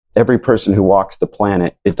every person who walks the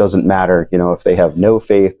planet, it doesn't matter, if they have no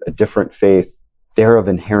faith, a different faith, they're of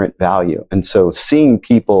inherent value. And so seeing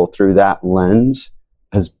people through that lens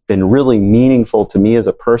has been really meaningful to me as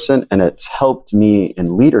a person, and it's helped me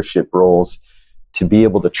in leadership roles to be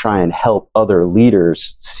able to try and help other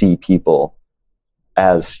leaders see people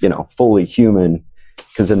as, fully human.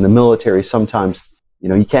 Because in the military, sometimes,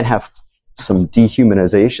 you can't have some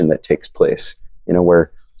dehumanization that takes place,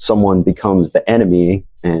 where someone becomes the enemy,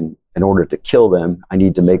 and in order to kill them, I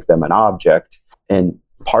need to make them an object. And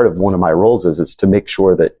part of one of my roles is to make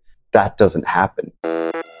sure that that doesn't happen.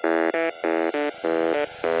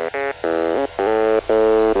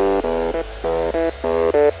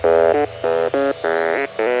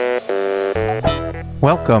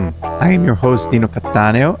 Welcome. I am your host, Dino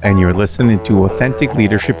Cattaneo, and you're listening to Authentic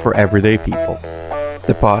Leadership for Everyday People,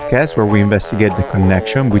 the podcast where we investigate the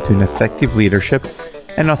connection between effective leadership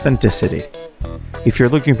and authenticity. If you're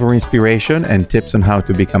looking for inspiration and tips on how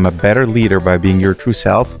to become a better leader by being your true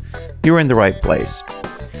self, you're in the right place.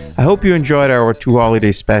 I hope you enjoyed our 2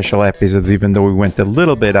 holiday special episodes, even though we went a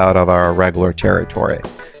little bit out of our regular territory.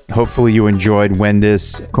 Hopefully you enjoyed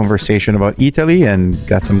Wendy's conversation about Italy and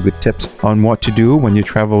got some good tips on what to do when you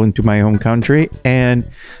travel into my home country. And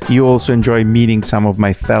you also enjoyed meeting some of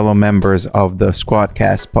my fellow members of the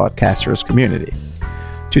Squadcast podcasters community.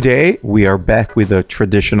 Today, we are back with a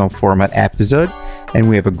traditional format episode, and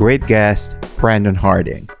we have a great guest, Brandon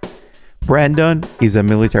Harding. Brandon is a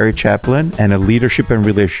military chaplain and a leadership and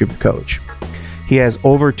relationship coach. He has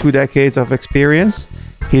over 2 decades of experience.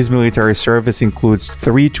 His military service includes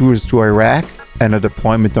 3 tours to Iraq and a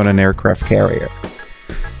deployment on an aircraft carrier.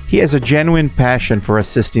 He has a genuine passion for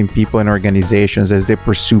assisting people and organizations as they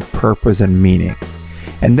pursue purpose and meaning.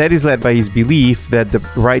 And that is led by his belief that the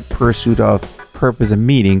right pursuit of purpose and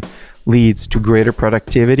meaning leads to greater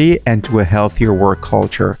productivity and to a healthier work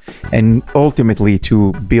culture, and ultimately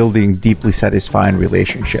to building deeply satisfying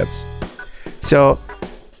relationships. So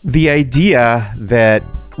the idea that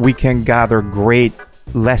we can gather great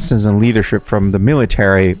lessons in leadership from the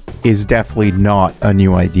military is definitely not a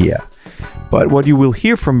new idea. But what you will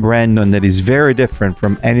hear from Brandon that is very different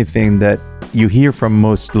from anything that you hear from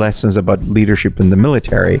most lessons about leadership in the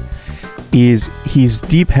military is his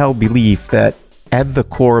deep held belief that at the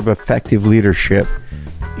core of effective leadership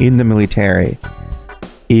in the military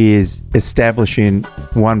is establishing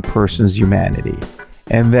one person's humanity,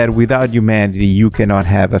 and that without humanity you cannot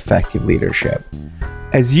have effective leadership.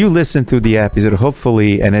 As you listen to the episode,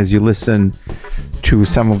 hopefully, and as you listen to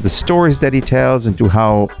some of the stories that he tells and to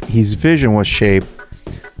how his vision was shaped,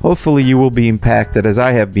 hopefully you will be impacted as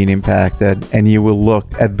I have been impacted, and you will look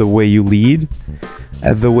at the way you lead,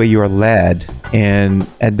 at the way you are led, and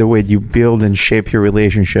at the way you build and shape your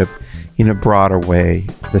relationship in a broader way,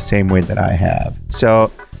 the same way that I have.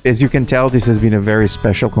 So, as you can tell, this has been a very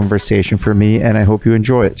special conversation for me, and I hope you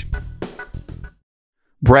enjoy it.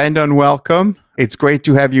 Brandon, welcome. It's great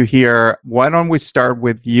to have you here. Why don't we start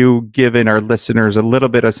with you giving our listeners a little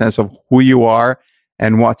bit of sense of who you are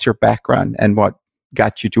and what's your background and what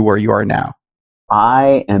got you to where you are now?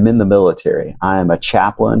 I am in the military. I am a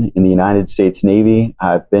chaplain in the United States Navy.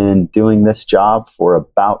 I've been doing this job for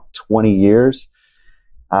about 20 years.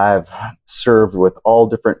 I've served with all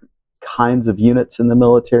different kinds of units in the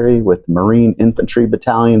military, with Marine infantry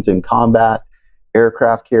battalions in combat,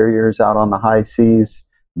 aircraft carriers out on the high seas,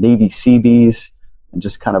 Navy Seabees, and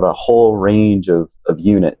just kind of a whole range of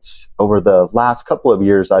units. Over the last couple of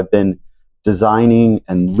years, I've been designing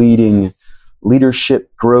and leading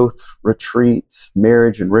leadership growth retreats,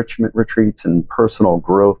 marriage enrichment retreats, and personal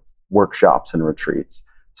growth workshops and retreats.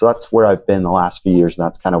 So that's where I've been the last few years, and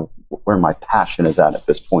that's kind of where my passion is at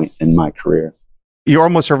this point in my career. You're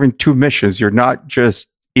almost serving 2 missions. You're not just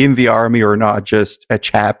in the Army or not just a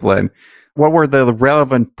chaplain. What were the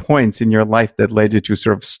relevant points in your life that led you to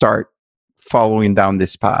sort of start following down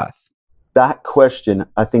this path? That question,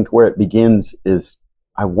 I think where it begins is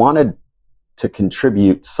I wanted to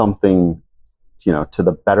contribute something, to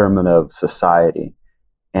the betterment of society.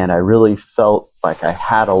 And I really felt like I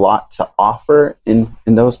had a lot to offer in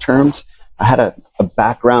those terms. I had a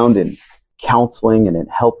background in counseling and in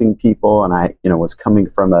helping people, and I, was coming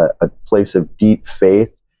from a place of deep faith,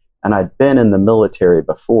 and I'd been in the military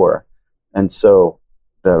before. And so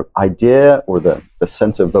the idea or the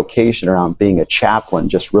sense of vocation around being a chaplain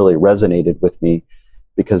just really resonated with me,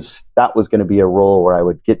 because that was going to be a role where I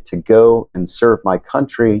would get to go and serve my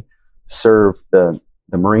country, serve the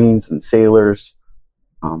Marines and sailors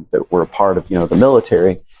that were a part of, the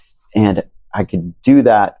military. And I could do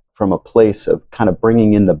that from a place of kind of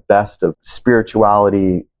bringing in the best of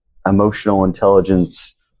spirituality, emotional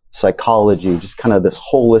intelligence, psychology, just kind of this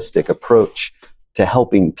holistic approach to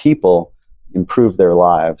helping people improve their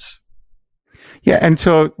lives. Yeah, and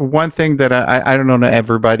so one thing that I don't know that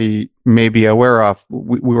everybody may be aware of,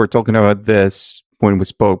 we were talking about this when we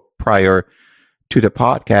spoke prior to the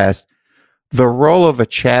podcast, the role of a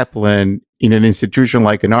chaplain in an institution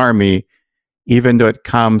like an army, even though it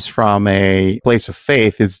comes from a place of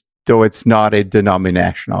faith, is though it's not a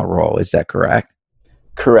denominational role. Is that correct?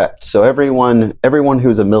 Correct. So everyone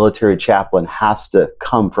who's a military chaplain has to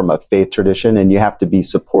come from a faith tradition, and you have to be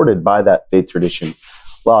supported by that faith tradition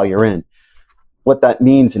while you're in. What that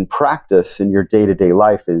means in practice in your day-to-day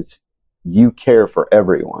life is you care for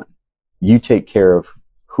everyone. You take care of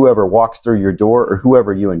whoever walks through your door or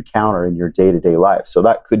whoever you encounter in your day-to-day life. So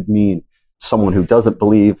that could mean someone who doesn't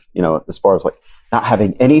believe, as far as like not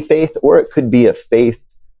having any faith, or it could be a faith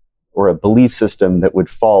or a belief system that would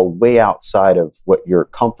fall way outside of what your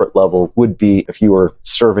comfort level would be if you were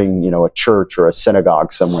serving, a church or a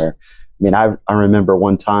synagogue somewhere. I mean, I remember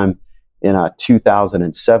one time in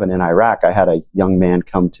 2007 in Iraq, I had a young man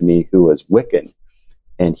come to me who was Wiccan,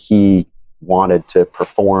 and he wanted to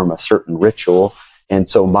perform a certain ritual. And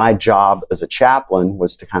so my job as a chaplain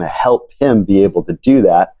was to kind of help him be able to do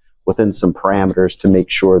that within some parameters to make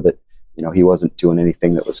sure that, he wasn't doing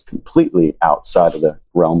anything that was completely outside of the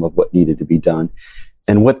realm of what needed to be done.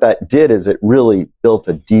 And what that did is it really built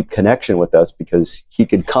a deep connection with us, because he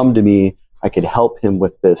could come to me, I could help him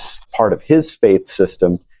with this part of his faith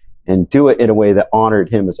system and do it in a way that honored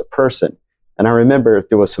him as a person. And I remember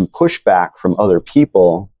there was some pushback from other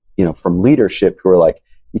people, from leadership, who were like,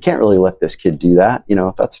 you can't really let this kid do that.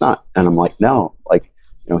 That's not. And I'm like, no,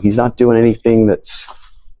 he's not doing anything that's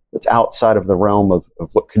outside of the realm of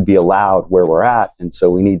what could be allowed where we're at. And so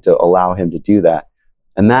we need to allow him to do that.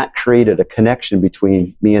 And that created a connection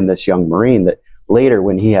between me and this young Marine that later,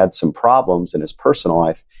 when he had some problems in his personal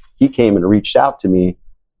life, he came and reached out to me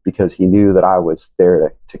because he knew that I was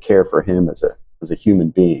there to care for him as a human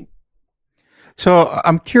being. So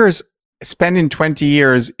I'm curious, spending 20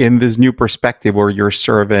 years in this new perspective where you're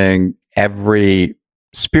serving every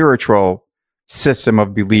spiritual system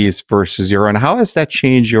of beliefs versus your own, how has that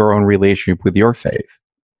changed your own relationship with your faith?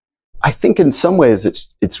 I think in some ways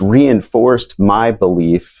it's reinforced my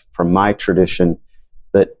belief from my tradition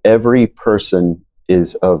that every person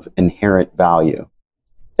is of inherent value.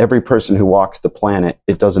 Every person who walks the planet,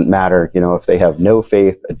 it doesn't matter, if they have no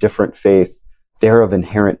faith, a different faith, they're of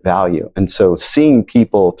inherent value. And so seeing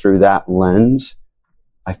people through that lens,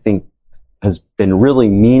 I think, has been really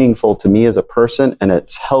meaningful to me as a person, and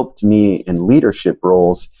it's helped me in leadership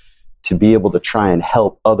roles to be able to try and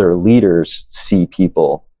help other leaders see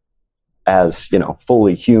people as,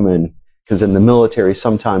 fully human. Because in the military,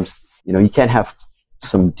 sometimes, you can't have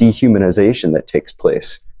some dehumanization that takes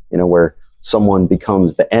place, where someone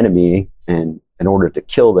becomes the enemy, and in order to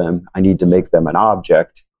kill them, I need to make them an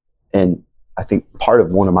object. And I think part of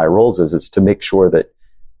one of my roles is to make sure that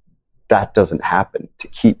doesn't happen, to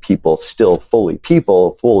keep people still fully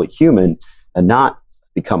people, fully human, and not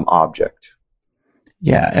become object.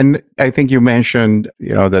 Yeah, and I think you mentioned,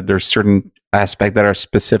 that there's certain aspects that are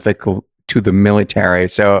specific to the military.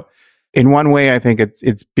 So in one way, I think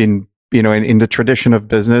it's been, in the tradition of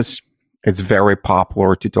business, it's very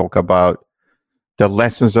popular to talk about the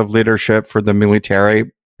lessons of leadership for the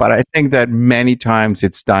military. But I think that many times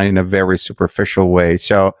it's done in a very superficial way.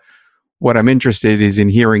 So what I'm interested is in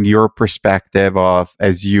hearing your perspective of,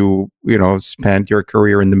 as you spent your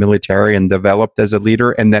career in the military and developed as a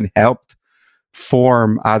leader and then helped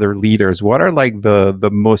form other leaders. What are like the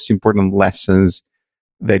most important lessons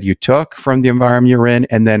that you took from the environment you're in?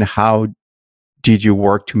 And then how did you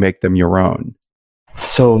work to make them your own?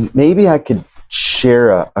 So maybe I could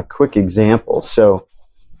share a quick example. So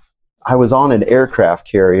I was on an aircraft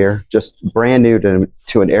carrier, just brand new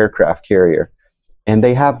to an aircraft carrier. And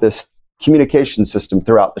they have this communication system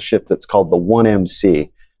throughout the ship that's called the 1MC.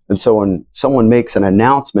 And so when someone makes an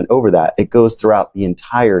announcement over that, it goes throughout the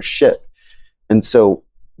entire ship. And so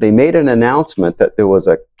they made an announcement that there was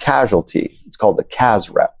a casualty. It's called the CAS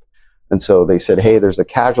rep. And so they said, hey, there's a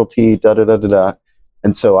casualty, da-da-da-da-da.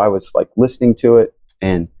 And so I was like listening to it,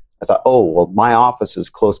 and I thought, oh, well, my office is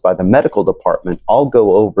close by the medical department. I'll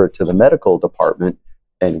go over to the medical department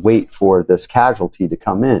and wait for this casualty to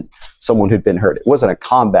come in. Someone who'd been hurt. It wasn't a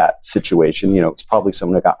combat situation. It's probably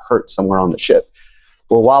someone who got hurt somewhere on the ship.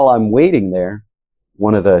 Well, while I'm waiting there,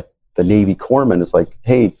 one of the Navy corpsmen is like,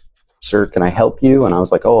 hey, sir, can I help you? And I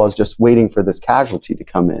was like, oh, I was just waiting for this casualty to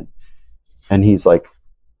come in. And he's like,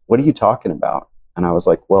 what are you talking about? And I was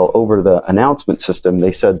like, well, over the announcement system,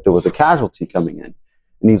 they said there was a casualty coming in.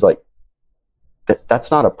 And he's like,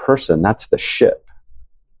 that's not a person, that's the ship.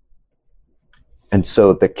 And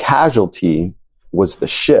so the casualty was the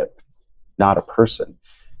ship, not a person.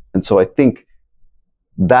 And so I think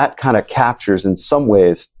that kind of captures in some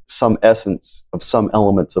ways some essence of some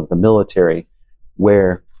elements of the military,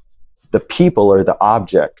 where the people are the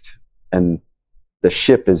object and the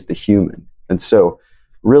ship is the human. And so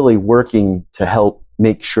really working to help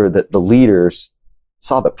make sure that the leaders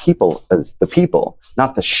saw the people as the people,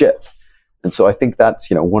 not the ship. And so I think that's,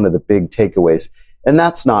 one of the big takeaways. And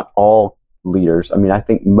that's not all leaders. I mean, I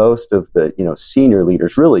think most of the, senior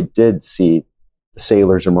leaders really did see the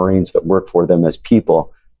sailors or Marines that work for them as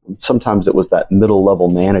people. Sometimes it was that middle level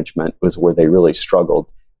management was where they really struggled.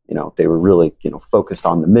 They were really, focused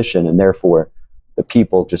on the mission, and therefore the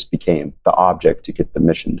people just became the object to get the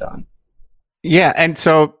mission done. Yeah. And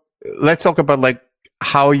so let's talk about like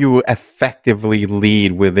how you effectively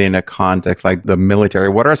lead within a context like the military.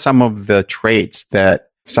 What are some of the traits that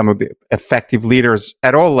some of the effective leaders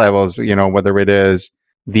at all levels, whether it is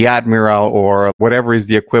the admiral or whatever is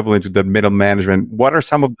the equivalent to the middle management, what are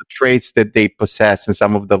some of the traits that they possess and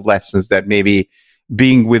some of the lessons that maybe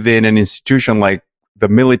being within an institution like the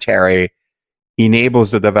military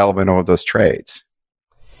enables the development of those traits?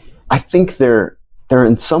 I think they're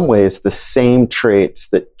in some ways the same traits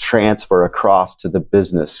that transfer across to the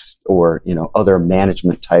business or, other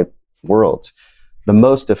management type worlds. The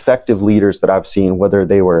most effective leaders that I've seen, whether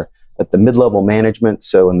they were at the mid-level management,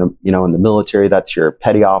 so in the military, that's your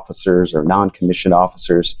petty officers or non-commissioned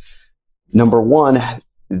officers. Number one,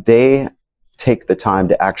 they take the time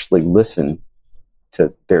to actually listen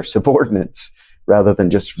to their subordinates rather than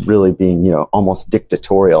just really being, almost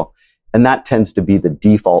dictatorial. And that tends to be the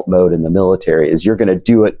default mode in the military, is you're going to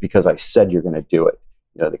do it because I said you're going to do it.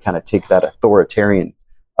 They kind of take that authoritarian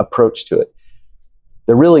approach to it.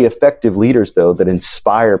 The really effective leaders, though, that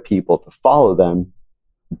inspire people to follow them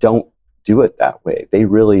don't do it that way. They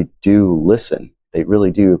really do listen. They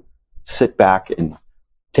really do sit back and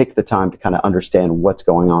take the time to kind of understand what's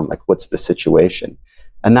going on, like what's the situation.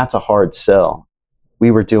 And that's a hard sell.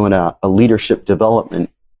 We were doing a leadership development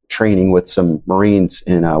training with some Marines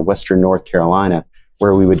in Western North Carolina,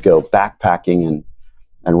 where we would go backpacking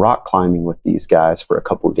and rock climbing with these guys for a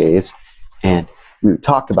couple of days. And we would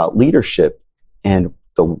talk about leadership. And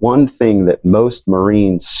the one thing that most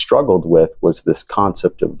Marines struggled with was this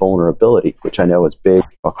concept of vulnerability, which I know is big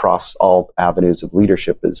across all avenues of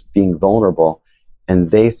leadership, is being vulnerable. And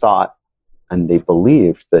they thought and they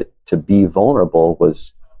believed that to be vulnerable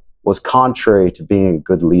was contrary to being a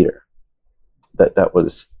good leader. That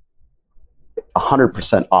was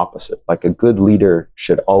 100% opposite. Like a good leader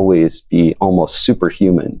should always be almost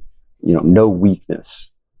superhuman, no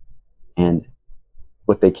weakness. And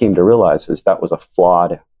what they came to realize is that was a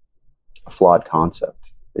flawed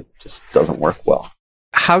concept. It just doesn't work well.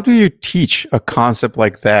 How do you teach a concept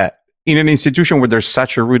like that in an institution where there's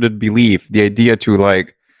such a rooted belief, the idea to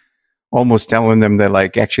like almost telling them that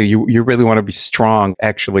like, actually, you really want to be strong.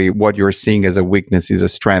 Actually, what you're seeing as a weakness is a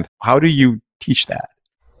strength. How do you teach that?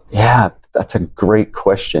 Yeah, that's a great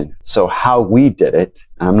question. So how we did it,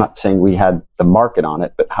 and I'm not saying we had the market on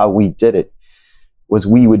it, but how we did it was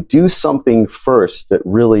we would do something first that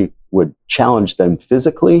really would challenge them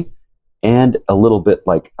physically and a little bit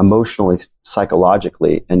like emotionally,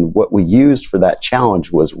 psychologically. And what we used for that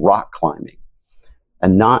challenge was rock climbing,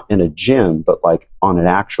 and not in a gym, but like on an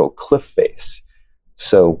actual cliff face.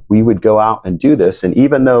 So we would go out and do this. And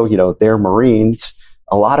even though, they're Marines,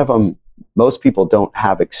 a lot of them, most people don't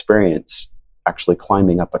have experience actually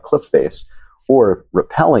climbing up a cliff face or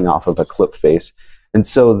rappelling off of a cliff face. And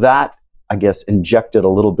so that, I guess, injected a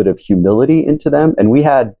little bit of humility into them. And we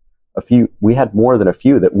had more than a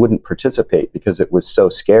few that wouldn't participate because it was so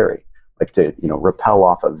scary, like to, rappel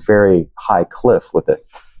off a very high cliff with a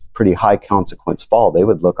pretty high consequence fall. They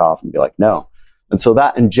would look off and be like, no. And so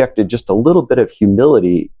that injected just a little bit of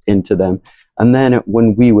humility into them. And then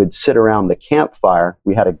when we would sit around the campfire,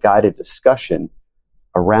 we had a guided discussion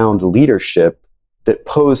around leadership that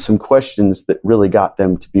posed some questions that really got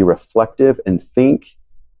them to be reflective and think,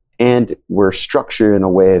 and were structured in a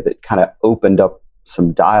way that kind of opened up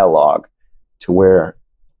some dialogue to where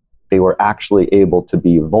they were actually able to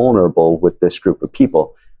be vulnerable with this group of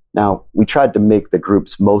people. Now, we tried to make the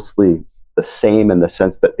groups mostly the same in the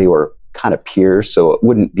sense that they were kind of peers, so it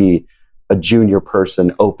wouldn't be a junior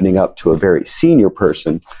person opening up to a very senior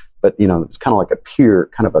person, but it's kind of like a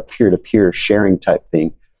peer-to-peer sharing type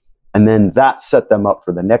thing. And then that set them up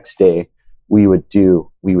for the next day. We would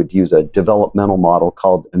use a developmental model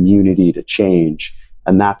called immunity to change,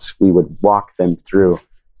 and we would walk them through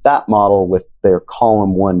that model with their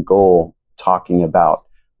column 1 goal, talking about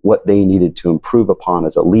what they needed to improve upon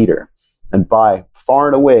as a leader. And by far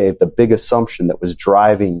and away, the big assumption that was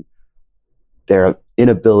driving their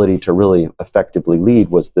inability to really effectively lead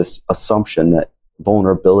was this assumption that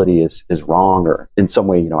vulnerability is wrong, or in some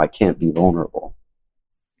way, I can't be vulnerable.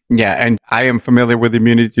 Yeah, and I am familiar with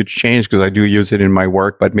immunity to change because I do use it in my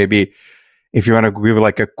work. But maybe if you want to give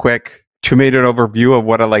like a quick 2-minute overview of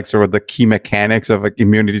what are like sort of the key mechanics of like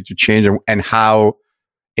immunity to change and how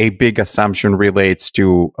a big assumption relates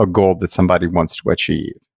to a goal that somebody wants to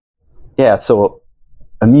achieve. Yeah, so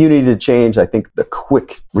immunity to change, I think the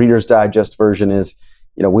quick Reader's Digest version is,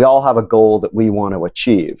 we all have a goal that we want to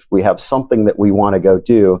achieve. We have something that we want to go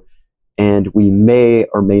do, and we may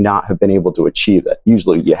or may not have been able to achieve it.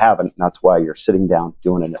 Usually you haven't, and that's why you're sitting down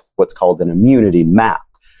doing what's called an immunity map.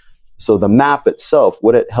 So the map itself,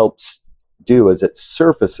 what it helps do is it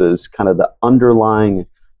surfaces kind of the underlying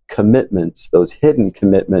commitments, those hidden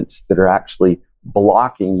commitments that are actually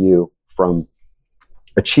blocking you from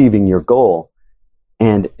achieving your goal.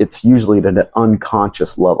 And it's usually at an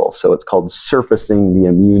unconscious level. So it's called surfacing the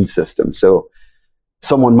immune system. So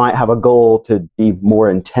someone might have a goal to be more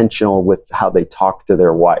intentional with how they talk to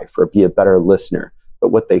their wife or be a better listener. But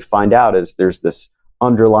what they find out is there's this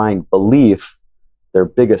underlying belief, their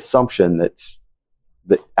big assumption that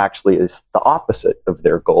actually is the opposite of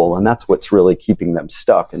their goal. And that's what's really keeping them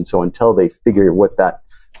stuck. And so until they figure what that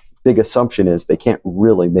big assumption is, they can't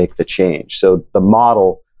really make the change. So the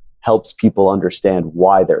model helps people understand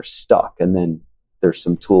why they're stuck. And then there's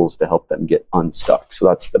some tools to help them get unstuck. So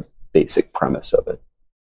that's the basic premise of it.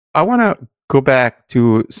 I want to go back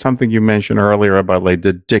to something you mentioned earlier about like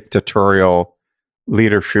the dictatorial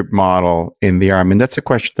leadership model in the Army. And that's a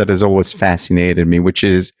question that has always fascinated me, which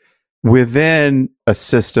is within a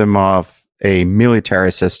system of a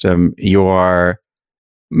military system, you are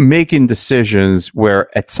making decisions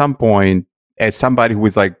where at some point, as somebody who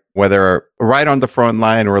is like, whether right on the front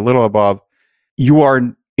line or a little above, you are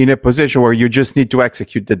in a position where you just need to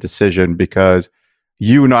execute the decision because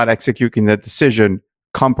you not executing that decision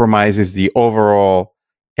compromises the overall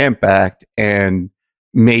impact and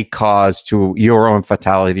may cause to your own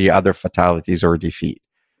fatality, other fatalities, or defeat.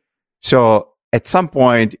 So at some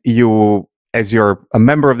point, you, as you're a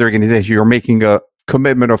member of the organization, you're making a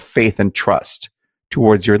commitment of faith and trust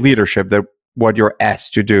towards your leadership that what you're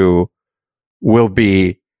asked to do will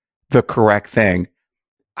be the correct thing.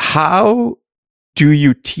 How do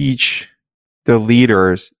you teach the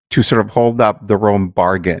leaders to sort of hold up their own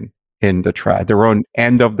bargain in the tribe, their own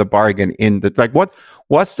end of the bargain in the, like,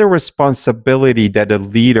 what's the responsibility that a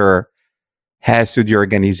leader has to the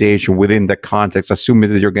organization within the context, assuming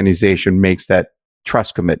that the organization makes that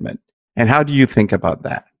trust commitment? And how do you think about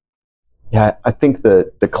that? Yeah, I think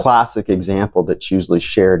the classic example that's usually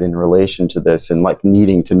shared in relation to this and like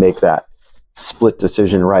needing to make that split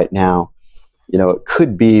decision right now, it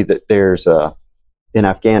could be that there's in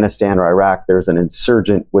Afghanistan or Iraq, there's an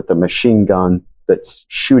insurgent with a machine gun that's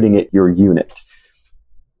shooting at your unit.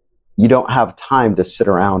 You don't have time to sit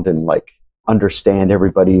around and like understand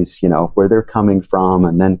everybody's, where they're coming from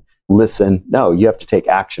and then listen. No, you have to take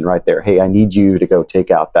action right there. Hey, I need you to go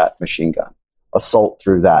take out that machine gun, assault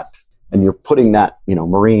through that. And you're putting that,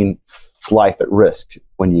 Marine's life at risk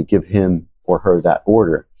when you give him or her that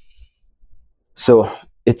order. So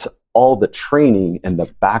it's all the training and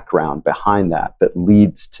the background behind that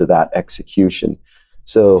leads to that execution.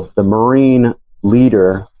 So the Marine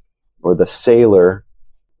leader or the sailor,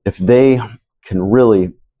 if they can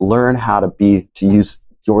really learn how to use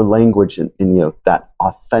your language in that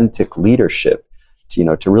authentic leadership,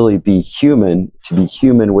 to really be human,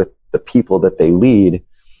 with the people that they lead,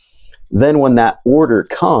 then when that order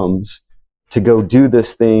comes to go do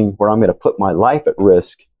this thing where I'm going to put my life at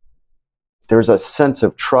risk, there's a sense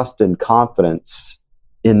of trust and confidence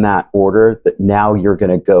in that order that now you're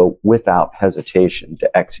going to go without hesitation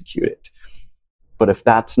to execute it. But if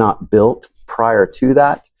that's not built prior to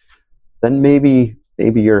that, then maybe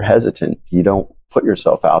you're hesitant. You don't put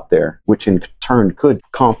yourself out there, which in turn could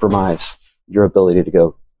compromise your ability to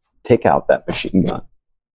go take out that machine gun.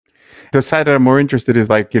 The side that I'm more interested is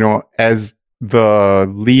like, as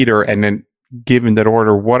the leader and then given that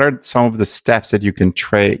order, what are some of the steps that you can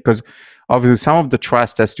trade? Because obviously some of the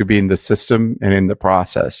trust has to be in the system and in the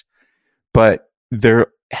process, but there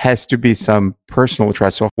has to be some personal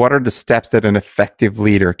trust. So what are the steps that an effective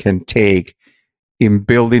leader can take in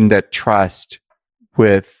building that trust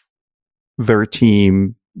with their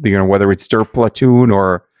team, whether it's their platoon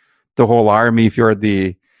or the whole army, if you're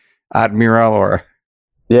the admiral or...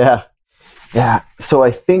 Yeah. So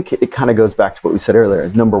I think it kind of goes back to what we said earlier.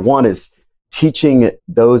 Number one is teaching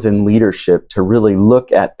those in leadership to really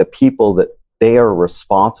look at the people that they are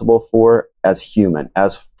responsible for as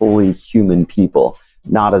fully human people,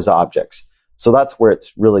 not as objects. So that's where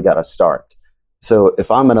it's really got to start. So if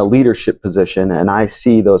I'm in a leadership position and I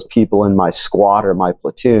see those people in my squad or my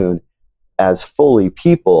platoon as fully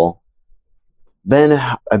people,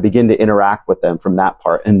 then I begin to interact with them from that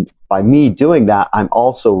part. And by me doing that, I'm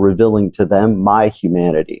also revealing to them my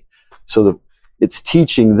humanity. So it's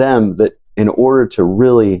teaching them that in order to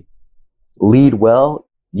really lead well,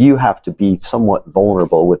 you have to be somewhat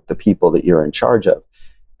vulnerable with the people that you're in charge of.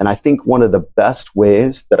 And I think one of the best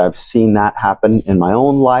ways that I've seen that happen in my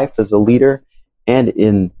own life as a leader and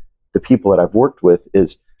in the people that I've worked with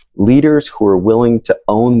is leaders who are willing to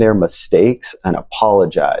own their mistakes and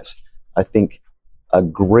apologize. I think a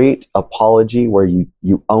great apology where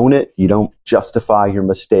you own it, you don't justify your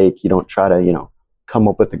mistake, you don't try to, come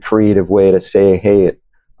up with a creative way to say, hey,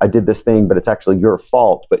 I did this thing, but it's actually your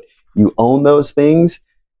fault. But you own those things,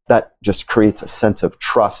 that just creates a sense of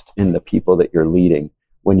trust in the people that you're leading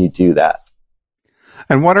when you do that.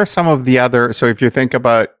 And what are some of the other, so if you think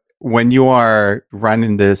about when you are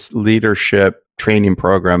running this leadership training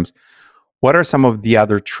programs, what are some of the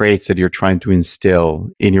other traits that you're trying to instill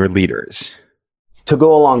in your leaders? To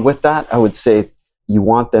go along with that, I would say you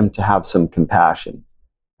want them to have some compassion.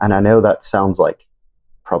 And I know that sounds like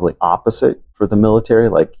probably opposite for the military,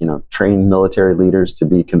 like, train military leaders to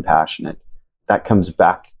be compassionate. That comes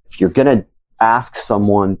back, if you're going to ask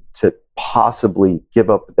someone to possibly give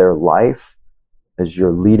up their life as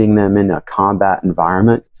you're leading them in a combat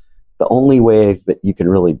environment, the only way that you can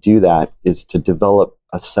really do that is to develop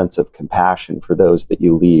a sense of compassion for those that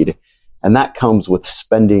you lead. And that comes with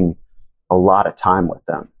spending a lot of time with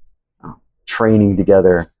them, training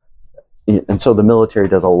together. And so the military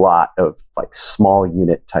does a lot of like small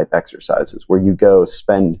unit type exercises where you go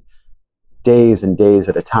spend days and days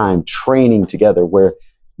at a time training together, where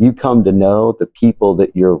you come to know the people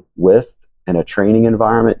that you're with in a training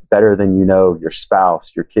environment better than you know your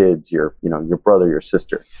spouse, your kids, your brother, your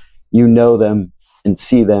sister. You know them and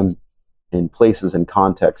see them in places and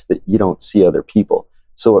contexts that you don't see other people.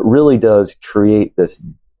 So it really does create this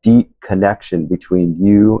deep connection between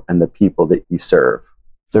you and the people that you serve.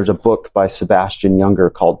 There's a book by Sebastian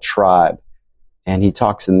Junger called Tribe, and he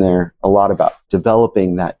talks in there a lot about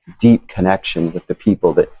developing that deep connection with the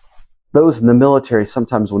people that those in the military,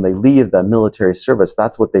 sometimes when they leave the military service,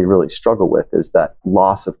 that's what they really struggle with, is that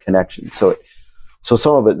loss of connection. So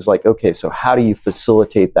some of it is like, okay, so how do you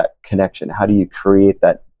facilitate that connection? How do you create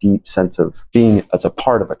that deep sense of being as a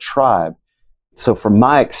part of a tribe? So from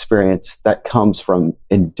my experience, that comes from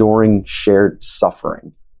enduring shared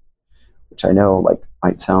suffering, which I know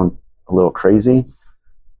might sound a little crazy,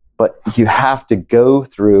 but you have to go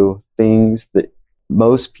through things that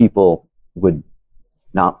most people would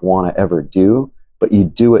not want to ever do, but you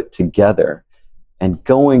do it together. And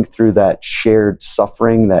going through that shared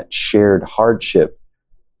suffering, that shared hardship,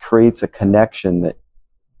 creates a connection that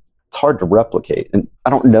it's hard to replicate. And I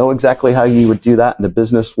don't know exactly how you would do that in the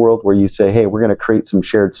business world, where you say, hey, we're going to create some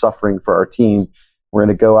shared suffering for our team. We're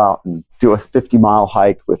going to go out and do a 50-mile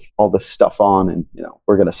hike with all this stuff on, and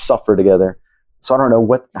we're going to suffer together. So I don't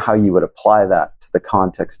know how you would apply that to the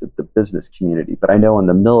context of the business community. But I know in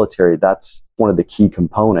the military, that's one of the key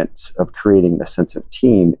components of creating the sense of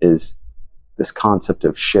team, is this concept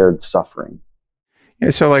of shared suffering.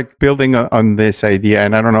 Yeah, so building on this idea,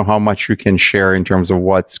 and I don't know how much you can share in terms of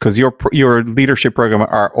because your leadership program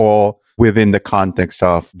are all within the context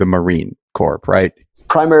of the Marine Corps, right?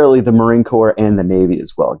 Primarily the Marine Corps and the Navy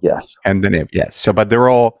as well, yes. And the Navy, yes. So, but they're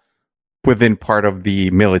all within part of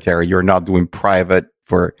the military. You're not doing private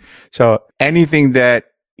so anything that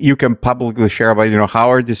you can publicly share about,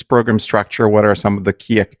 how are this program structured? What are some of the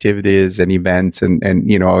key activities and events? And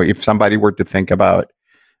if somebody were to think about,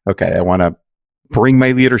 okay, I want to bring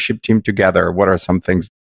my leadership team together, what are some things?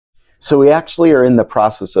 So we actually are in the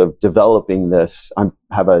process of developing this. I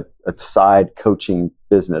have a side coaching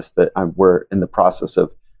business that we're in the process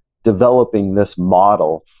of developing this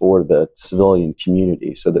model for the civilian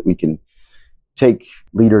community, so that we can take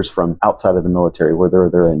leaders from outside of the military, whether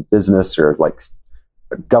they're in business or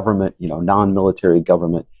government, non-military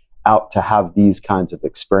government, out to have these kinds of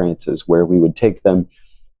experiences, where we would take them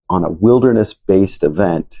on a wilderness-based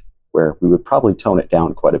event where we would probably tone it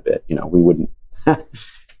down quite a bit. We wouldn't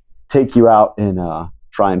take you out and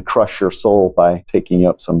try and crush your soul by taking you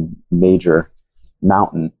up some major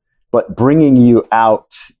mountain, but bringing you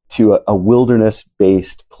out to a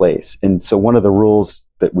wilderness-based place. And so one of the rules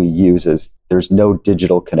that we use is there's no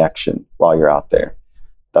digital connection while you're out there.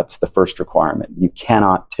 That's the first requirement. You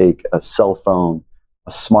cannot take a cell phone,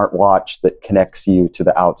 a smartwatch that connects you to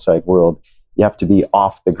the outside world. You have to be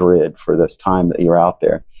off the grid for this time that you're out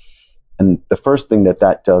there. And the first thing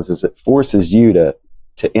that does is it forces you to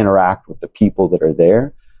interact with the people that are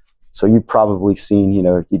there. So you've probably seen,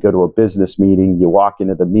 you go to a business meeting, you walk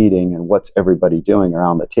into the meeting, and what's everybody doing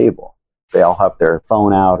around the table? They all have their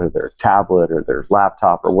phone out or their tablet or their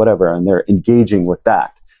laptop or whatever, and they're engaging with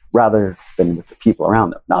that rather than with the people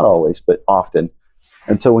around them. Not always, but often.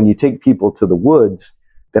 And so when you take people to the woods,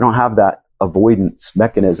 they don't have that avoidance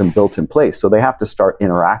mechanism built in place. So they have to start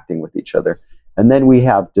interacting with each other. And then we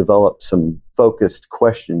have developed some focused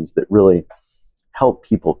questions that really help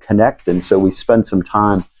people connect. And so we spend some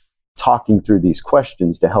time talking through these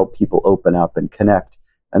questions to help people open up and connect.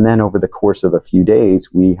 And then over the course of a few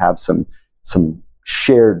days, we have some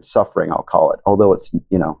shared suffering, I'll call it. Although it's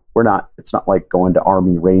not like going to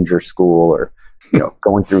Army Ranger School or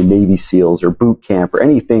going through Navy SEALs or boot camp or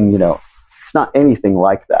anything. It's not anything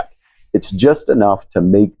like that. It's just enough to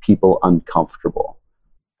make people uncomfortable.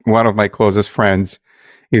 One of my closest friends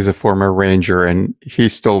is a former Ranger, and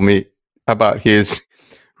he's told me about his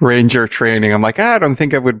Ranger training. I'm like, I don't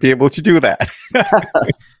think I would be able to do that.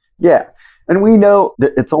 Yeah. And we know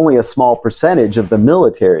that it's only a small percentage of the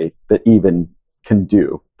military that even can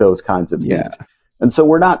do those kinds of things. Yeah. And so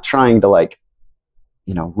we're not trying to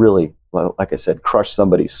really, like I said, crush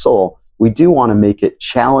somebody's soul. We do want to make it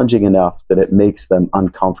challenging enough that it makes them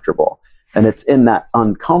uncomfortable. And it's in that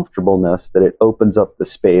uncomfortableness that it opens up the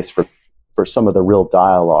space for some of the real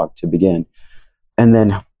dialogue to begin. And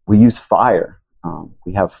then we use fire.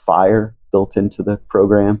 We have fire built into the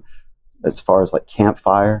program as far as like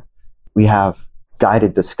campfire. We have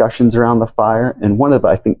guided discussions around the fire. And one of,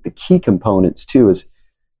 I think, the key components too is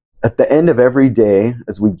at the end of every day,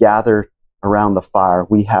 as we gather around the fire,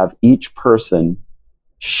 we have each person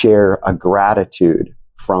share a gratitude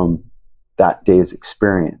from that day's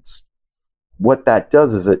experience. What that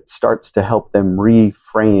does is it starts to help them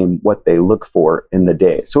reframe what they look for in the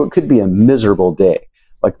day. So it could be a miserable day.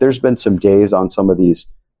 Like there's been some days on some of these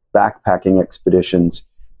backpacking expeditions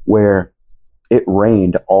where it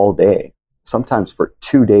rained all day, sometimes for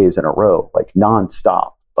 2 days in a row, like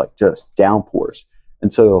nonstop, like just downpours.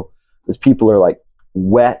 And so as people are like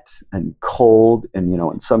wet and cold and,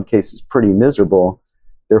 in some cases pretty miserable,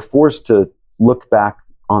 they're forced to look back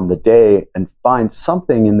on the day and find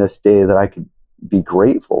something in this day that I could be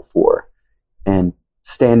grateful for. And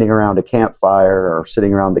standing around a campfire or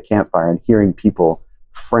sitting around the campfire and hearing people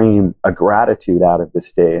frame a gratitude out of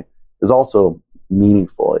this day is also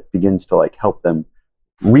meaningful. It begins to help them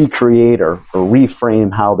recreate or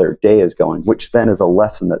reframe how their day is going, which then is a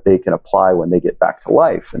lesson that they can apply when they get back to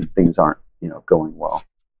life and things aren't, going well.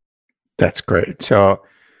 That's great. So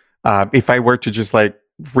if I were to just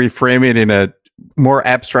reframe it in a more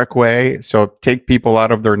abstract way, so take people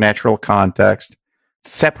out of their natural context,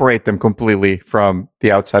 separate them completely from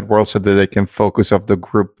the outside world so that they can focus on the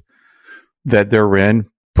group that they're in,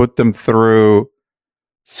 put them through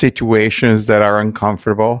situations that are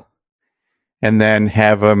uncomfortable, and then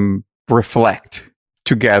have them reflect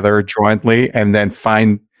together jointly, and then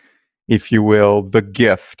find, if you will, the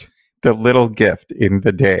little gift in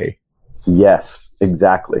the day. Yes,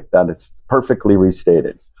 exactly. That is perfectly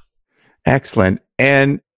restated. Excellent.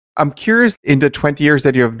 And I'm curious, in the 20 years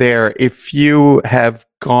that you're there, if you have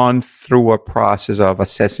gone through a process of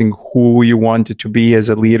assessing who you wanted to be as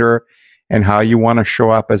a leader and how you want to show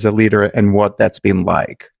up as a leader and what that's been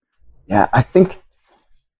like. Yeah, I think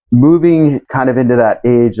moving kind of into that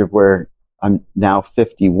age of where I'm now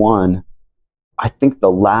 51, I think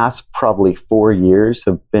the last probably 4 years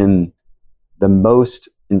have been the most,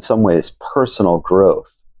 in some ways, personal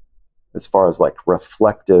growth as far as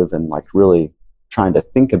reflective and really trying to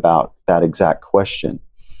think about that exact question.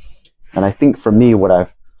 And I think for me, what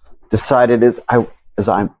I've decided is as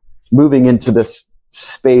I'm moving into this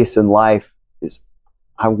space in life is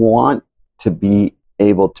I want to be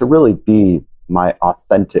able to really be my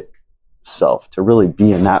authentic self, to really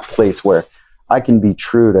be in that place where I can be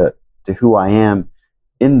true to who I am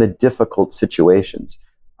in the difficult situations.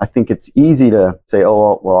 I think it's easy to say,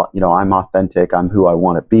 oh, well, I'm authentic, I'm who I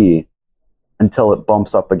want to be, until it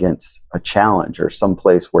bumps up against a challenge or some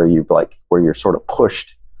place where you're sort of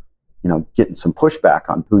pushed, getting some pushback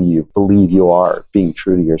on who you believe you are, being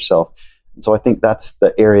true to yourself. And so I think that's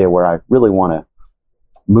the area where I really want to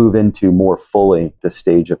move into more fully this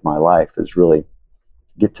stage of my life, is really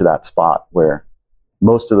get to that spot where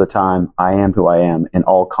most of the time I am who I am in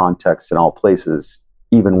all contexts and all places,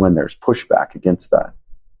 even when there's pushback against that.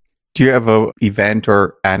 Do you have an event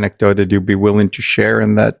or anecdote that you'd be willing to share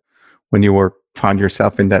in that when you found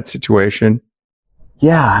yourself in that situation?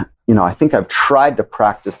 Yeah, I think I've tried to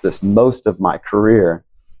practice this most of my career.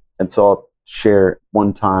 And so share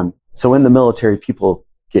one time. So in the military, people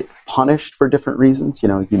get punished for different reasons.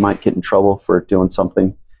 You might get in trouble for doing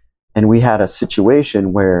something. And we had a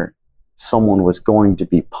situation where someone was going to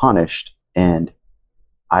be punished, and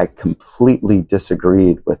I completely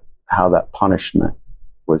disagreed with how that punishment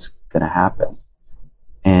was going to happen.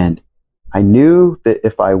 And I knew that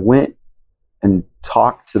if I went and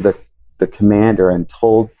talked to the commander and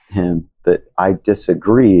told him that I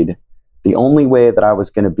disagreed, the only way that I was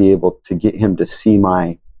going to be able to get him to see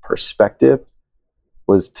my perspective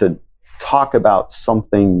was to talk about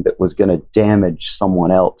something that was going to damage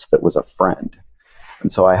someone else that was a friend.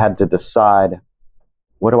 And so I had to decide,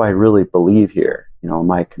 what do I really believe here?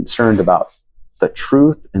 Am I concerned about the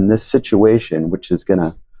truth in this situation, which is going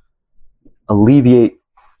to alleviate,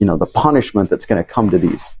 the punishment that's going to come to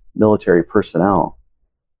these military personnel?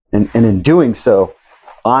 And in doing so,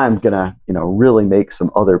 I'm going to, really make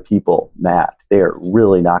some other people mad. They're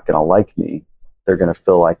really not going to like me. They're going to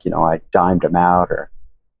feel like, I dimed them out.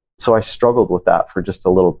 So I struggled with that for just a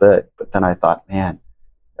little bit. But then I thought, man,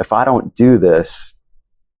 if I don't do this,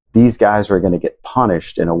 these guys are going to get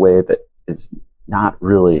punished in a way that is not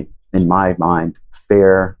really, in my mind,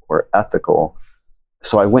 fair or ethical.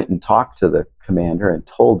 So I went and talked to the commander and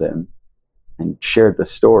told him and shared the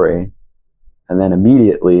story. And then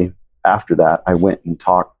immediately after that, I went and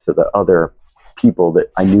talked to the other people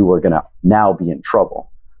that I knew were going to now be in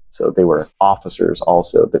trouble. So they were officers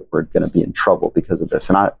also that were going to be in trouble because of this.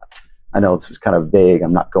 And I know this is kind of vague.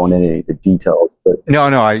 I'm not going into any of the details. But No,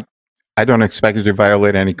 I don't expect you to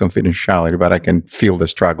violate any confidentiality, but I can feel the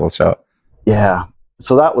struggle. So yeah.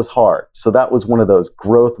 So that was hard. So that was one of those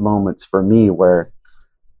growth moments for me where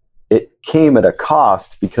it came at a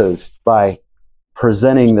cost, because by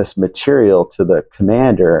presenting this material to the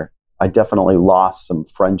commander, I definitely lost some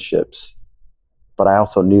friendships, but I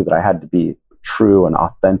also knew that I had to be true and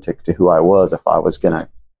authentic to who I was if I was gonna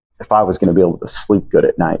be able to sleep good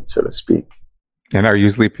at night, so to speak. And are you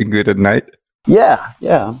sleeping good at night? Yeah,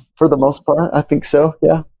 for the most part, I think so.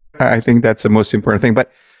 Yeah, I think that's the most important thing.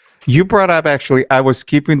 But you brought up, actually, I was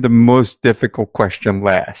keeping the most difficult question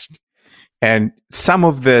last, and some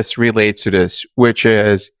of this relates to this, which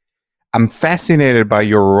is, I'm fascinated by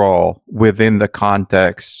your role within the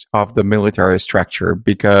context of the military structure,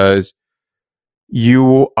 because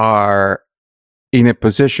you are in a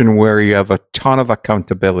position where you have a ton of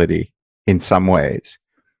accountability in some ways.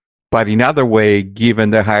 But in other way,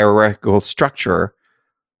 given the hierarchical structure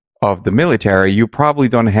of the military, you probably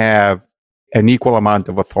don't have an equal amount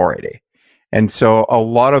of authority. And so a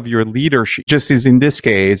lot of your leadership, just as in this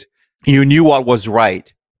case, you knew what was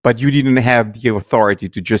right, but you didn't have the authority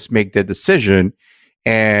to just make the decision.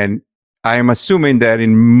 And I'm assuming that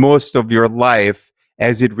in most of your life,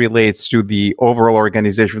 as it relates to the overall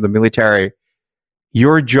organization of the military,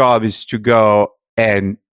 your job is to go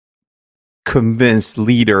and convince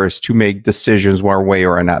leaders to make decisions one way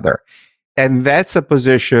or another. And that's a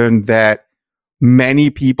position that many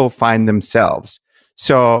people find themselves.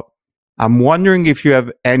 So I'm wondering if you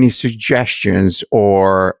have any suggestions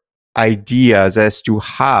or ideas as to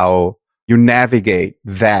how you navigate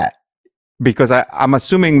that. Because I'm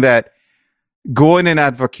assuming that going and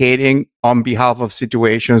advocating on behalf of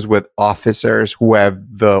situations with officers who have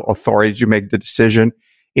the authority to make the decision,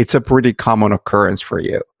 it's a pretty common occurrence for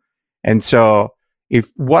you. And so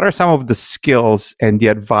what are some of the skills and the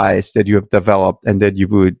advice that you have developed and that you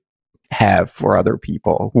would have for other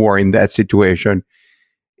people who are in that situation,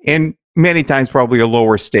 in many times probably a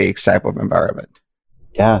lower stakes type of environment?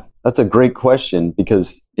 Yeah, that's a great question,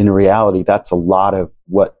 because in reality, that's a lot of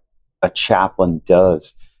what a chaplain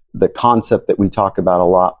does. The concept that we talk about a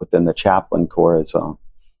lot within the chaplain corps is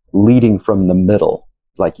leading from the middle,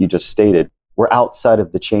 like you just stated. We're outside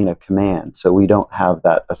of the chain of command, so we don't have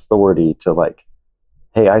that authority to like,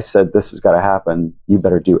 hey, I said this has got to happen, you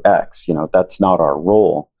better do X. That's not our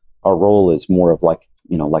role. Our role is more of like,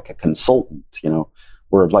 like a consultant.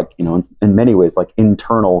 We're like, in many ways, like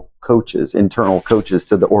internal coaches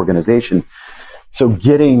to the organization. So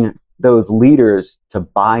getting those leaders to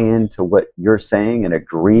buy into what you're saying and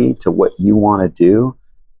agree to what you want to do,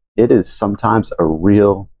 it is sometimes a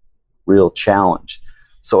real challenge.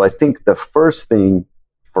 So I think the first thing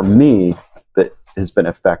for me that has been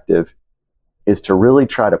effective is to really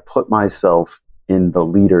try to put myself in the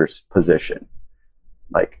leader's position.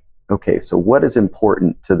 Like, okay, so what is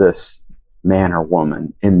important to this man or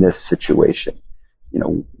woman in this situation?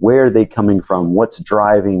 Where are they coming from? What's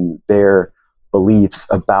driving their beliefs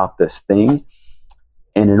about this thing?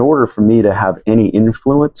 And in order for me to have any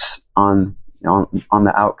influence on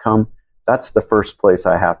the outcome, that's the first place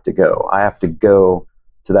I have to go. I have to go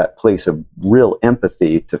to that place of real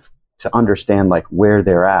empathy to to understand like where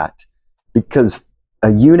they're at. Because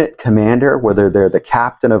a unit commander, whether they're the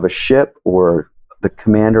captain of a ship or the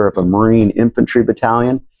commander of a Marine infantry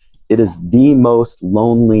battalion, it is the most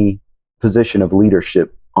lonely position of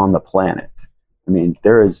leadership on the planet. I mean,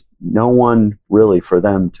 there is no one really for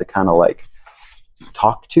them to kind of like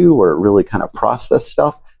talk to or really kind of process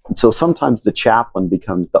stuff. And so sometimes the chaplain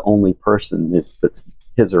becomes the only person that's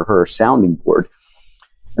his or her sounding board.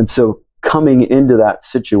 And so coming into that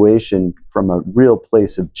situation from a real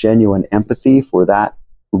place of genuine empathy for that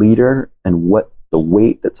leader and what the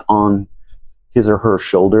weight that's on his or her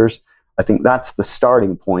shoulders, I think that's the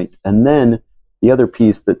starting point. And then the other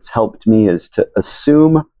piece that's helped me is to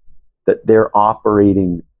assume that they're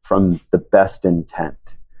operating from the best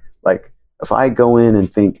intent. Like if I go in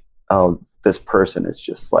and think, oh, this person is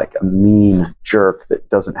just like a mean jerk that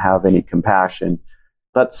doesn't have any compassion,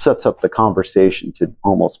 that sets up the conversation to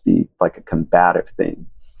almost be like a combative thing.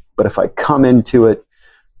 But if I come into it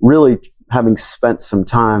really having spent some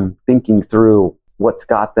time thinking through what's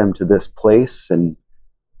got them to this place and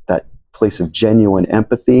that place of genuine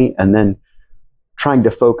empathy, and then trying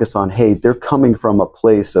to focus on, hey, they're coming from a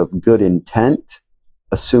place of good intent,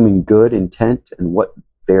 assuming good intent and what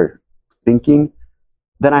they're thinking,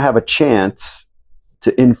 then I have a chance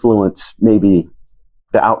to influence maybe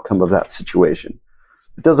the outcome of that situation.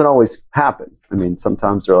 It doesn't always happen. I mean,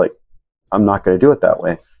 sometimes they're like, I'm not going to do it that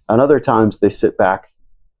way. And other times they sit back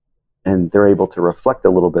and they're able to reflect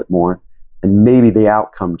a little bit more, and maybe the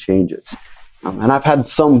outcome changes. And I've had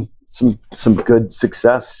some good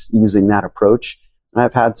success using that approach. And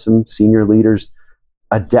I've had some senior leaders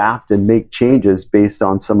adapt and make changes based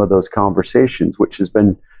on some of those conversations, which has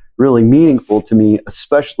been really meaningful to me,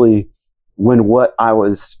 especially when what I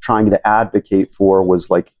was trying to advocate for was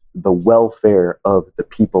like the welfare of the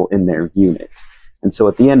people in their unit. And so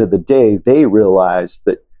at the end of the day, they realized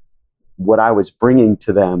that what I was bringing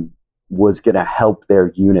to them was going to help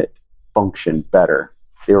their unit function better.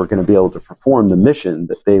 They were going to be able to perform the mission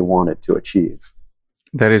that they wanted to achieve.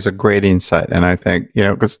 That is a great insight. And I think,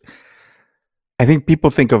 because I think people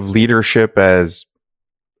think of leadership as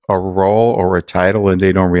a role or a title, and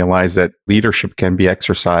they don't realize that leadership can be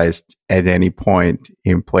exercised at any point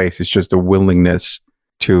in place. It's just a willingness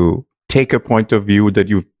to take a point of view that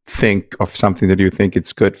you think of something that you think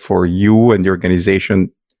it's good for you and the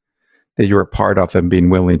organization that you're a part of, and being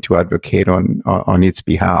willing to advocate on its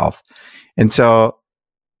behalf. And so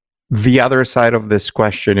the other side of this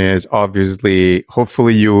question is, obviously,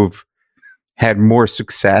 hopefully you've had more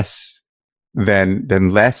success than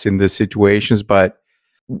less in these situations, but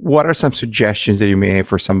what are some suggestions that you may have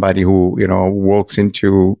for somebody who, walks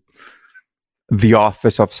into the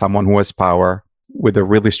office of someone who has power with a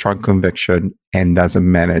really strong conviction and doesn't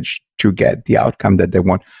manage to get the outcome that they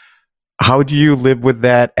want? How do you live with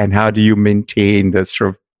that, and how do you maintain the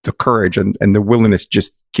sort of the courage and the willingness to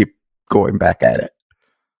just keep going back at it?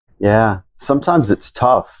 Yeah, sometimes it's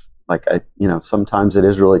tough. Sometimes it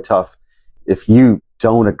is really tough if you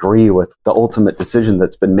don't agree with the ultimate decision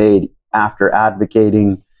that's been made after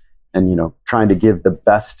advocating and, trying to give the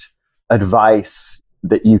best advice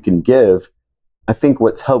that you can give. I think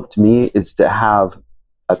what's helped me is to have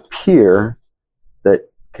a peer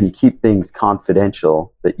that can keep things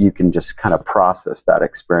confidential, that you can just kind of process that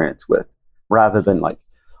experience with, rather than like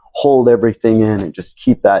hold everything in and just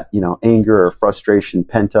keep that, anger or frustration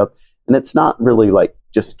pent up. And it's not really like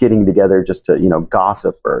just getting together just to,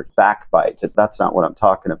 gossip or backbite. That's not what I'm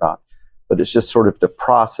talking about. But it's just sort of to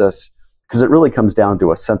process, because it really comes down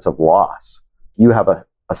to a sense of loss. You have a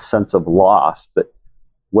sense of loss that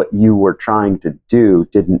what you were trying to do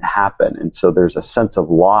didn't happen. And so there's a sense of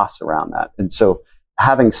loss around that. And so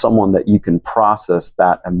having someone that you can process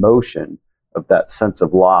that emotion of that sense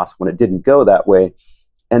of loss when it didn't go that way,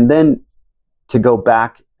 and then to go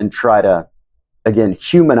back and try to, again,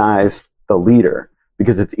 humanize the leader,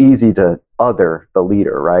 because it's easy to other the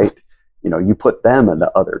leader, right? You put them in the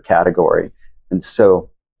other category. And so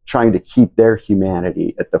trying to keep their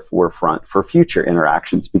humanity at the forefront for future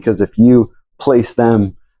interactions, because if you place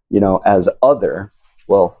them, as other,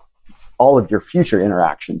 well, all of your future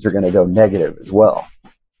interactions are going to go negative as well.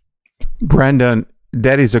 Brandon,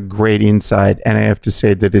 that is a great insight. And I have to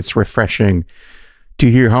say that it's refreshing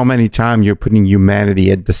to hear how many times you're putting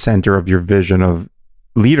humanity at the center of your vision of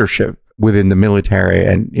leadership within the military.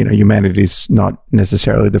 And, humanity is not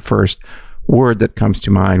necessarily the first word that comes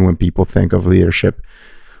to mind when people think of leadership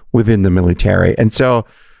within the military. And so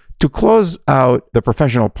to close out the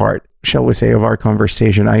professional part, shall we say, of our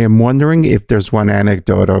conversation, I am wondering if there's one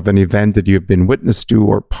anecdote of an event that you've been witness to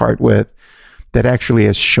or part with that actually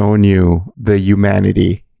has shown you the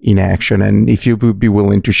humanity in action? And if you would be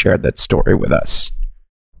willing to share that story with us.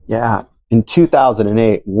 Yeah. In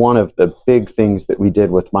 2008, one of the big things that we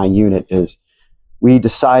did with my unit is we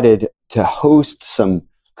decided to host some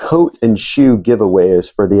coat and shoe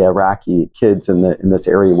giveaways for the Iraqi kids in this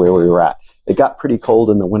area where we were at. It got pretty cold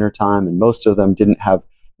in the wintertime, and most of them didn't have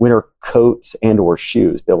winter coats and or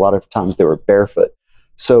shoes. A lot of times they were barefoot.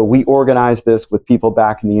 So we organized this with people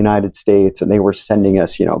back in the United States, and they were sending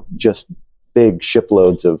us, just big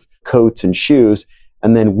shiploads of coats and shoes.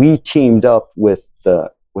 And then we teamed up with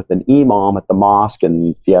an imam at the mosque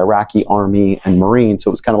and the Iraqi army and Marines. So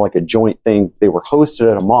it was kind of like a joint thing. They were hosted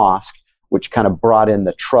at a mosque, which kind of brought in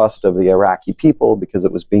the trust of the Iraqi people because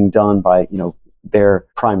it was being done by, their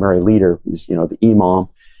primary leader, who's, the imam.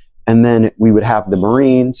 And then we would have the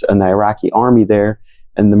Marines and the Iraqi army there,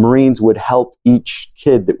 and the Marines would help each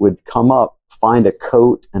kid that would come up find a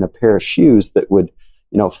coat and a pair of shoes that would,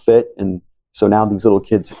 fit. And so now these little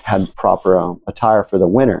kids had proper attire for the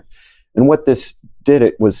winter. And what this did,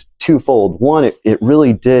 it was twofold. One, it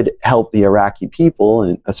really did help the Iraqi people,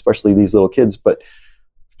 and especially these little kids. But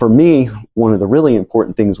for me, one of the really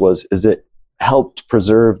important things is it helped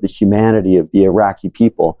preserve the humanity of the Iraqi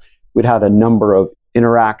people. We'd had a number of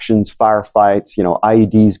interactions, firefights,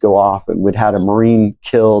 IEDs go off, and we'd had a Marine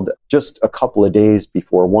killed just a couple of days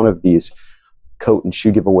before one of these coat and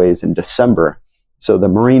shoe giveaways in December. So the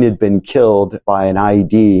Marine had been killed by an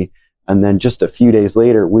IED, and then just a few days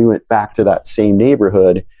later, we went back to that same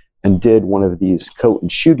neighborhood and did one of these coat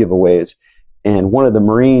and shoe giveaways. And one of the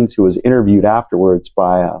Marines who was interviewed afterwards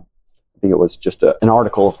by, I think it was just an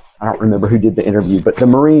article, I don't remember who did the interview, but the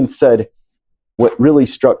Marine said what really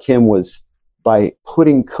struck him was by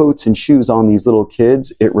putting coats and shoes on these little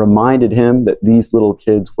kids, it reminded him that these little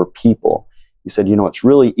kids were people. He said, it's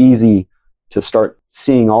really easy to start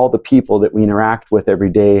seeing all the people that we interact with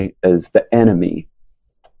every day as the enemy.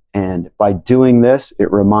 And by doing this,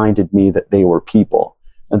 it reminded me that they were people.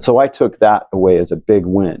 And so I took that away as a big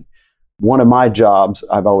win. One of my jobs,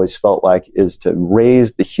 I've always felt like, is to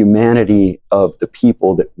raise the humanity of the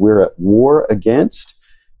people that we're at war against,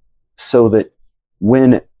 so that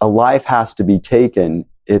when a life has to be taken,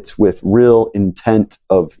 it's with real intent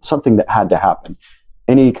of something that had to happen.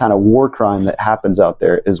 Any kind of war crime that happens out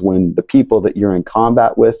there is when the people that you're in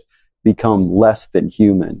combat with become less than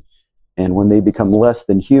human. And when they become less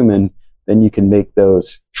than human, then you can make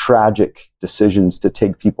those tragic decisions to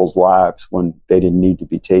take people's lives when they didn't need to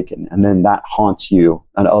be taken. And then that haunts you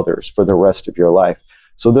and others for the rest of your life.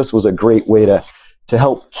 So this was a great way to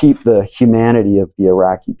help keep the humanity of the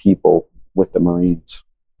Iraqi people with the Marines.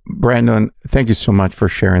 Brandon, thank you so much for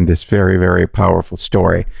sharing this very, very powerful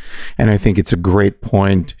story. And I think it's a great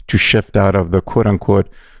point to shift out of the quote unquote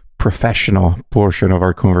professional portion of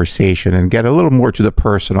our conversation and get a little more to the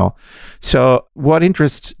personal. So what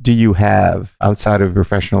interests do you have outside of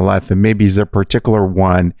professional life? And maybe is there a particular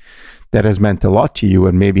one that has meant a lot to you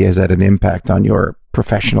and maybe has had an impact on your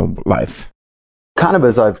professional life? Kind of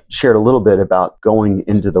as I've shared a little bit about going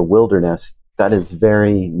into the wilderness, that is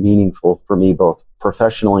very meaningful for me, both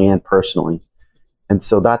professionally and personally. And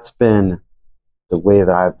so that's been the way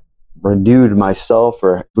that I've renewed myself,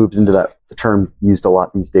 or moved into that. The term used a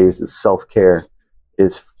lot these days is self-care,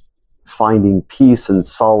 is finding peace and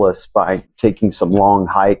solace by taking some long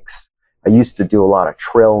hikes. I used to do a lot of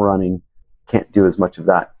trail running. Can't do as much of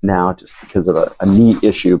that now just because of a knee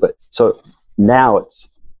issue. But so now it's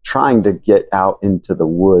trying to get out into the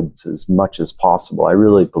woods as much as possible. I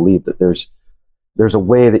really believe that there's a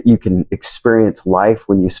way that you can experience life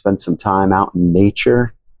when you spend some time out in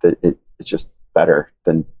nature, that it's just better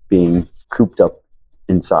than being cooped up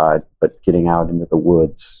inside, but getting out into the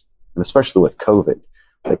woods, and especially with COVID,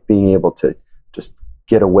 like being able to just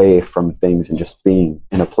get away from things and just being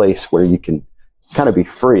in a place where you can kind of be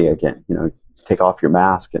free again, take off your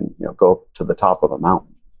mask and, go up to the top of a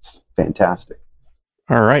mountain. It's fantastic.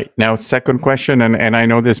 All right. Now, second question, and I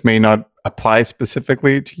know this may not apply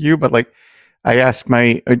specifically to you, but I ask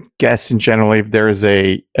my guests in general if there is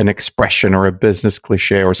an expression or a business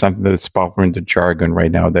cliche or something that is popular in the jargon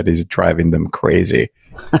right now that is driving them crazy,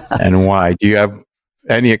 and why. Do you have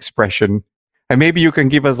any expression? And maybe you can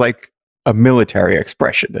give us a military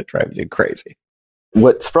expression that drives you crazy.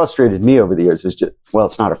 What's frustrated me over the years is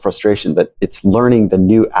it's not a frustration, but it's learning the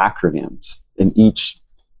new acronyms in each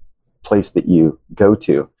place that you go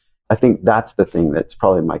to. I think that's the thing that's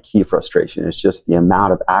probably my key frustration. It's just the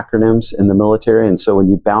amount of acronyms in the military. And so when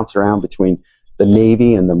you bounce around between the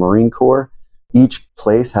Navy and the Marine Corps, each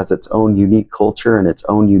place has its own unique culture and its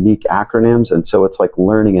own unique acronyms. And so it's like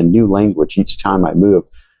learning a new language each time I move.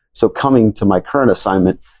 So coming to my current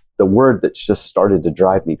assignment, the word that's just started to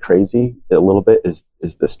drive me crazy a little bit is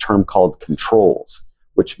this term called controls,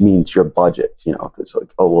 which means your budget. It's like,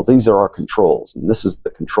 oh, well, these are our controls and this is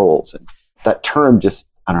the controls. And that term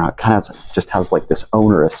just, I don't know, it kind of just has like this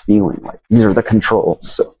onerous feeling, like these are the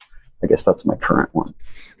controls. So I guess that's my current one.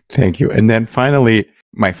 Thank you. And then finally,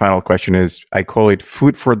 my final question is, I call it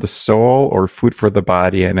food for the soul or food for the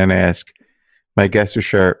body. And then I ask my guests to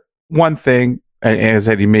share one thing, and as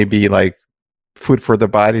it may be like food for the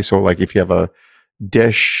body. So like if you have a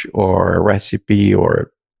dish or a recipe or a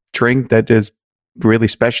drink that is really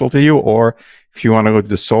special to you, or if you want to go to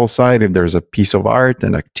the soul side and there's a piece of art,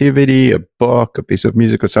 an activity, a book, a piece of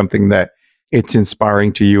music, or something that it's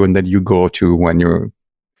inspiring to you and that you go to when you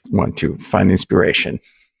want to find inspiration.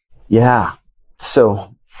 Yeah.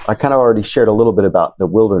 So I kind of already shared a little bit about the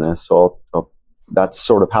wilderness. So that's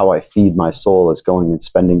sort of how I feed my soul, is going and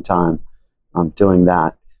spending time doing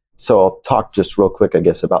that. So I'll talk just real quick, I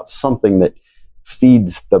guess, about something that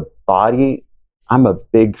feeds the body. I'm a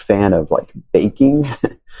big fan of like baking.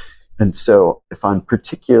 And so if I'm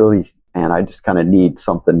particularly, and I just kind of need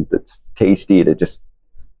something that's tasty to just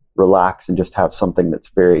relax and just have something that's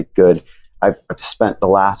very good. I've spent the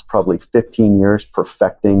last probably 15 years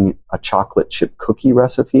perfecting a chocolate chip cookie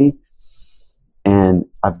recipe. And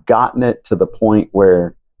I've gotten it to the point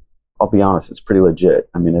where, I'll be honest, it's pretty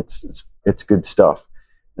legit. I mean, it's good stuff.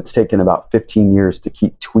 It's taken about 15 years to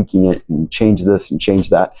keep tweaking it and change this and change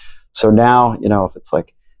that. So now, if it's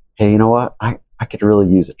like, hey, you know what? I could really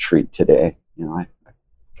use a treat today. I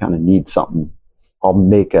kind of need something. I'll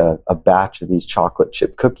make a batch of these chocolate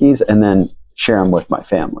chip cookies and then share them with my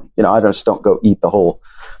family. I just don't go eat the whole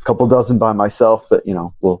couple dozen by myself, but,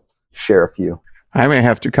 we'll share a few. I may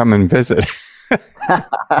have to come and visit.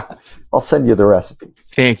 I'll send you the recipe.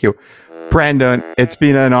 Thank you. Brandon, it's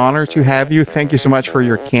been an honor to have you. Thank you so much for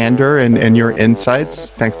your candor and your insights.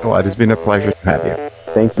 Thanks a lot. It's been a pleasure to have you.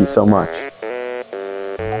 Thank you so much.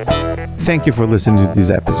 Thank you for listening to this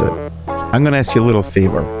episode. I'm going to ask you a little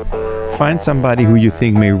favor. Find somebody who you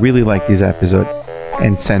think may really like this episode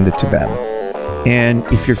and send it to them. And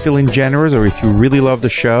if you're feeling generous or if you really love the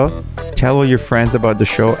show, tell all your friends about the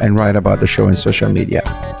show and write about the show in social media.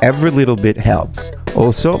 Every little bit helps.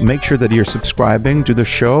 Also, make sure that you're subscribing to the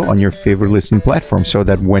show on your favorite listening platform so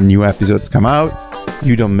that when new episodes come out,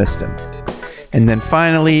 you don't miss them. And then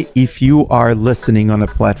finally, if you are listening on a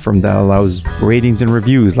platform that allows ratings and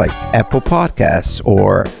reviews like Apple Podcasts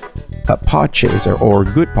or Podchaser or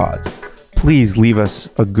Good Pods, please leave us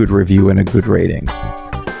a good review and a good rating.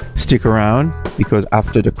 Stick around, because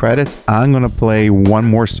after the credits, I'm going to play one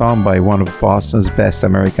more song by one of Boston's best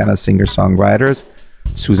Americana singer-songwriters,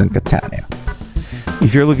 Susan Cattaneo.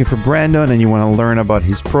 If you're looking for Brandon and you want to learn about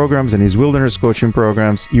his programs and his wilderness coaching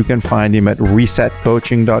programs, you can find him at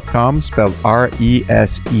resetcoaching.com, spelled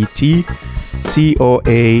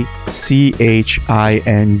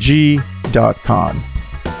resetcoaching.com.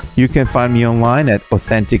 You can find me online at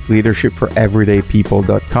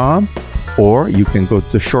authenticleadershipforeverydaypeople.com, or you can go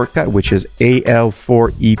to the shortcut, which is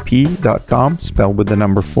al4ep.com, spelled with the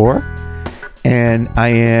number 4. And I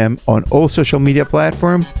am on all social media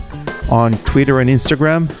platforms. On Twitter and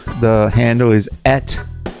Instagram, the handle is at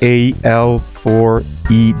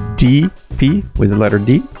AL4EDP with the letter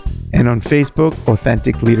D. And on Facebook,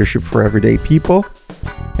 Authentic Leadership for Everyday People.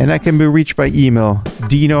 And I can be reached by email,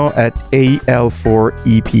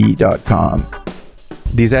 dino@al4ep.com.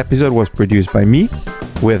 This episode was produced by me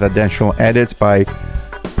with additional edits by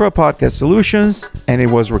Pro Podcast Solutions, and it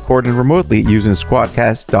was recorded remotely using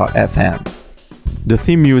Squadcast.fm. The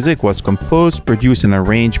theme music was composed, produced, and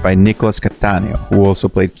arranged by Nicholas Cattaneo, who also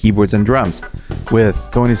played keyboards and drums, with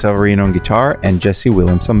Tony Savarino on guitar and Jesse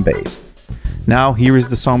Williams on bass. Now, here is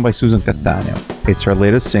the song by Susan Cattaneo. It's her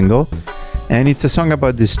latest single, and it's a song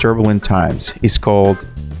about these turbulent times. It's called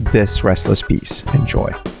This Restless Peace.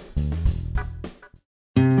 Enjoy.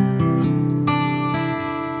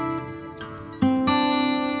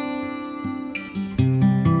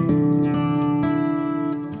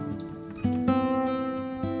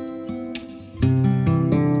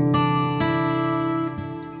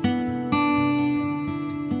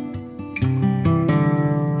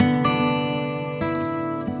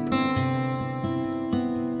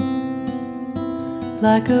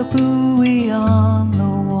 Like a buoy on the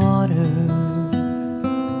water,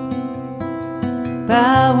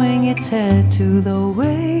 bowing its head to the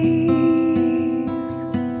wave.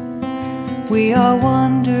 We are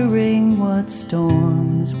wondering what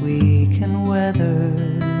storms we can weather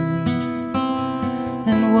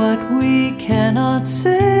and what we cannot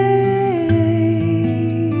save.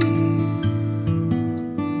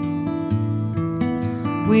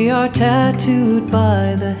 We are tattooed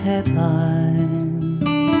by the headlines,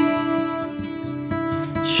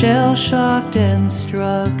 shell-shocked and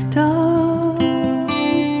struck dumb,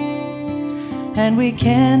 and we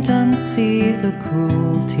can't unsee the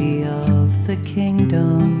cruelty of the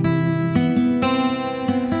kingdom.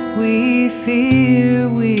 We fear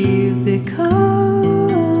we've become.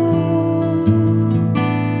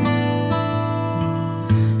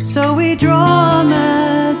 So we draw a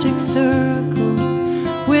magic circle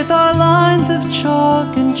with our lines of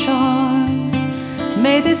chalk and charm.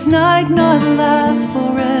 May this night not last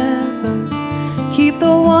forever. Keep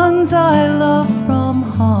the ones I love from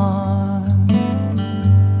harm.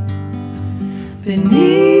 Beneath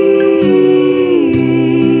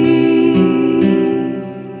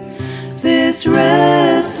this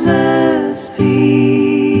restless peace,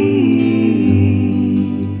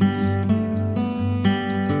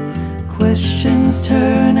 questions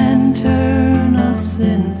turn and turn us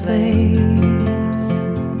in place,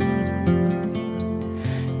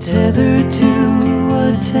 tethered to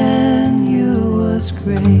a tenuous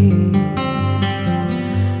grace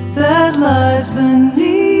that lies beneath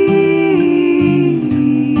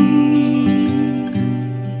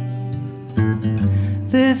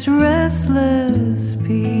this restless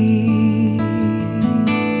peace.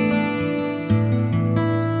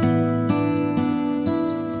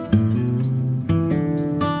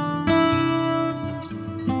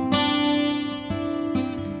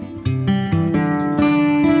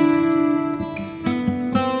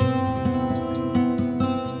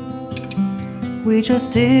 We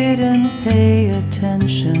just didn't pay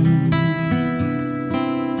attention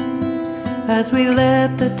as we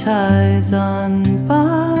let the ties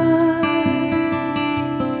unbind,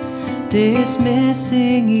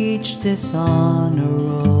 dismissing each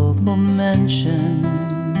dishonorable mention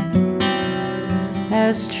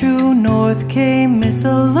as true north came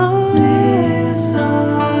misaligned.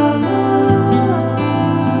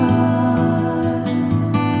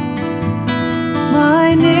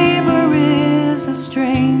 My neighbor is a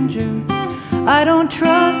stranger I don't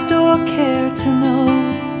trust or care to know,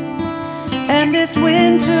 and this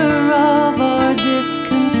winter of our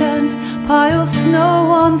discontent piles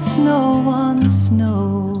snow on snow on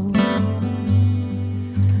snow.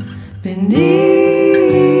 Beneath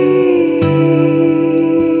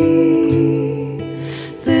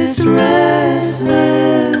this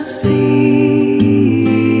restless peace,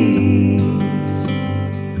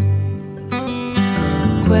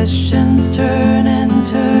 questions turn and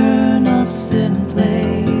turn us in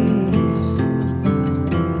place,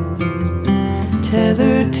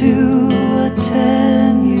 tethered to a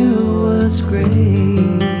tenuous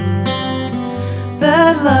grace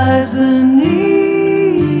that lies beneath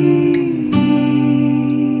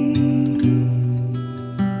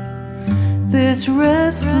this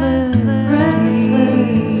restless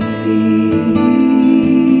peace.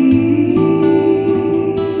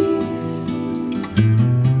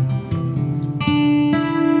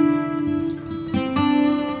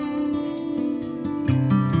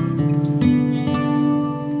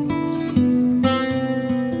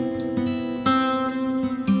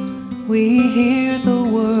 We hear the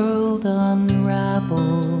world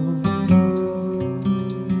unravel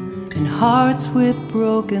in hearts with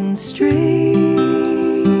broken strings,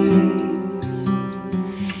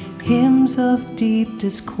 hymns of deep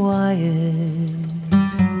disquiet.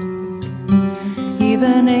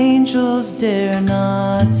 Even angels dare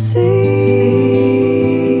not sing.